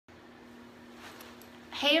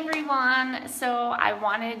Hey everyone, so I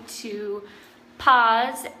wanted to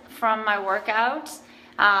pause from my workout.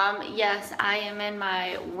 Yes, I am in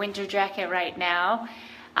my winter jacket right now.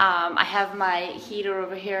 I have my heater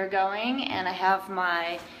over here going, and I have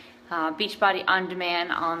my Beachbody On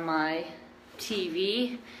Demand on my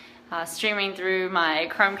TV, streaming through my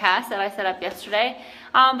Chromecast that I set up yesterday.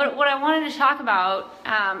 But what I wanted to talk about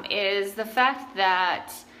is the fact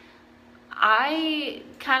that I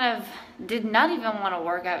kind of did not even want to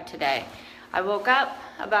work out today. I woke up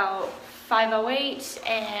about 5:08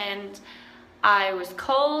 and I was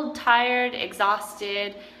cold, tired,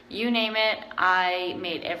 exhausted, you name it. I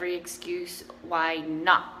made every excuse why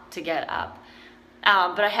not to get up.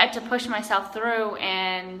 But I had to push myself through,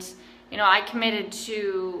 and I committed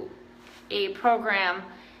to a program,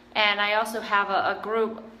 and I also have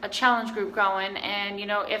a challenge group going, and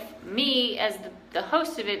if me as the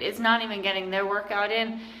host of it is not even getting their workout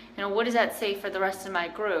in, what does that say for the rest of my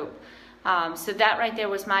group? So that right there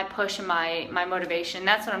was my push and my motivation.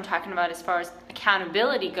 That's what I'm talking about as far as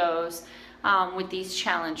accountability goes with these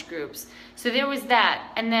challenge groups. So there was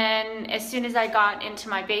that, and then as soon as I got into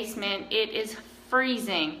my basement, it is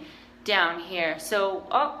freezing down here. So,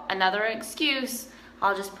 another excuse.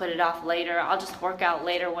 I'll just put it off later. I'll just work out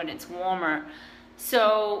later when it's warmer.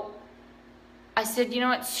 So I said, you know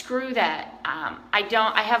what, screw that.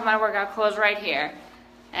 I have my workout clothes right here,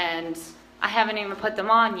 and I haven't even put them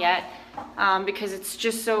on yet because it's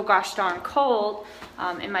just so gosh darn cold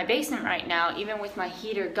in my basement right now, even with my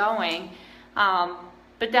heater going.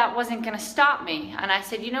 But that wasn't gonna stop me. And I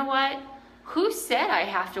said, you know what? Who said I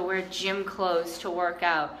have to wear gym clothes to work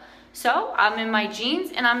out? So I'm in my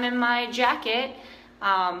jeans and I'm in my jacket,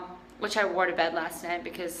 which I wore to bed last night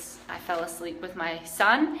because I fell asleep with my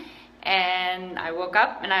son, and I woke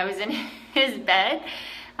up and I was in his bed,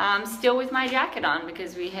 still with my jacket on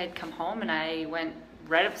because we had come home, and I went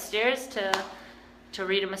right upstairs to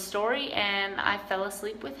read him a story, and I fell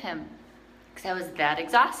asleep with him because I was that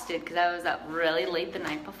exhausted because I was up really late the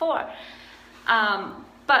night before.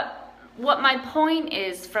 But what my point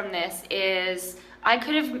is from this is I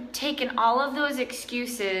could have taken all of those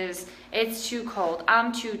excuses. It's too cold,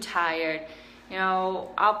 I'm too tired,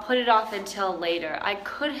 I'll put it off until later. I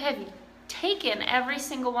could have taken every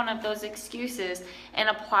single one of those excuses and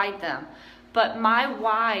applied them. But my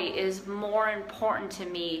why is more important to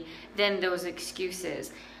me than those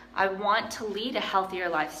excuses. I want to lead a healthier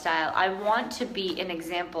lifestyle. I want to be an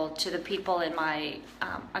example to the people in my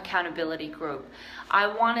accountability group. I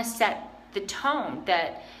want to set the tone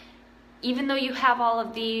that even though you have all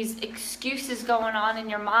of these excuses going on in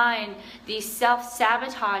your mind, these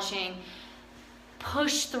self-sabotaging,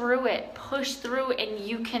 push through it, and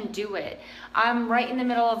you can do it. I'm right in the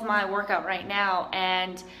middle of my workout right now,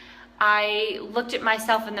 and I looked at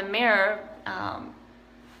myself in the mirror,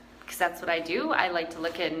 because that's what I do. I like to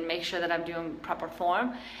look at and make sure that I'm doing proper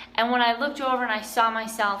form. And when I looked over and I saw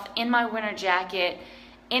myself in my winter jacket,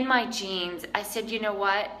 in my jeans, I said, you know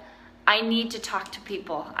what? I need to talk to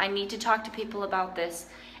people. I need to talk to people about this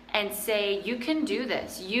and say, you can do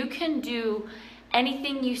this. You can do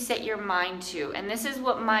anything you set your mind to. And this is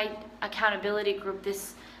what my accountability group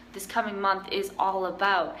this coming month is all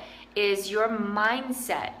about, is your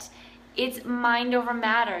mindset. It's mind over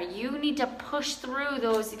matter. You need to push through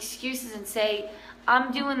those excuses and say,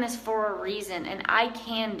 I'm doing this for a reason, and I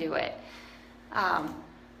can do it.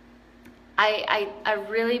 I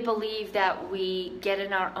really believe that we get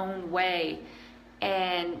in our own way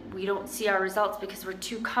and we don't see our results because we're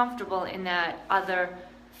too comfortable in that other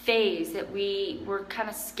phase, that we're kind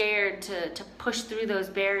of scared to push through those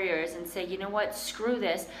barriers and say, you know what, screw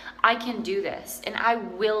this, I can do this, and I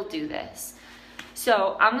will do this.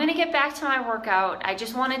 So I'm gonna get back to my workout. I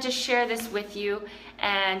just wanted to share this with you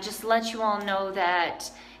and just let you all know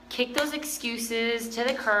that kick those excuses to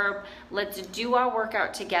the curb. Let's do our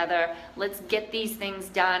workout together. Let's get these things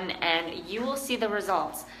done, and you will see the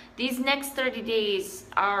results. These next 30 days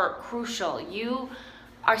are crucial. You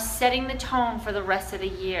are setting the tone for the rest of the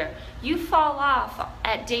year. You fall off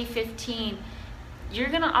at day 15, you're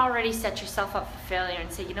gonna already set yourself up for failure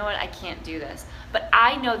and say, you know what, I can't do this. But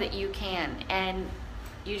I know that you can, and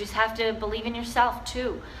you just have to believe in yourself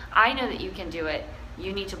too. I know that you can do it.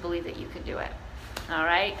 You need to believe that you can do it. All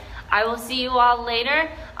right, I will see you all later.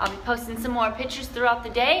 I'll be posting some more pictures throughout the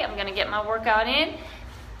day. I'm gonna get my workout in.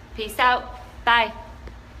 Peace out. Bye.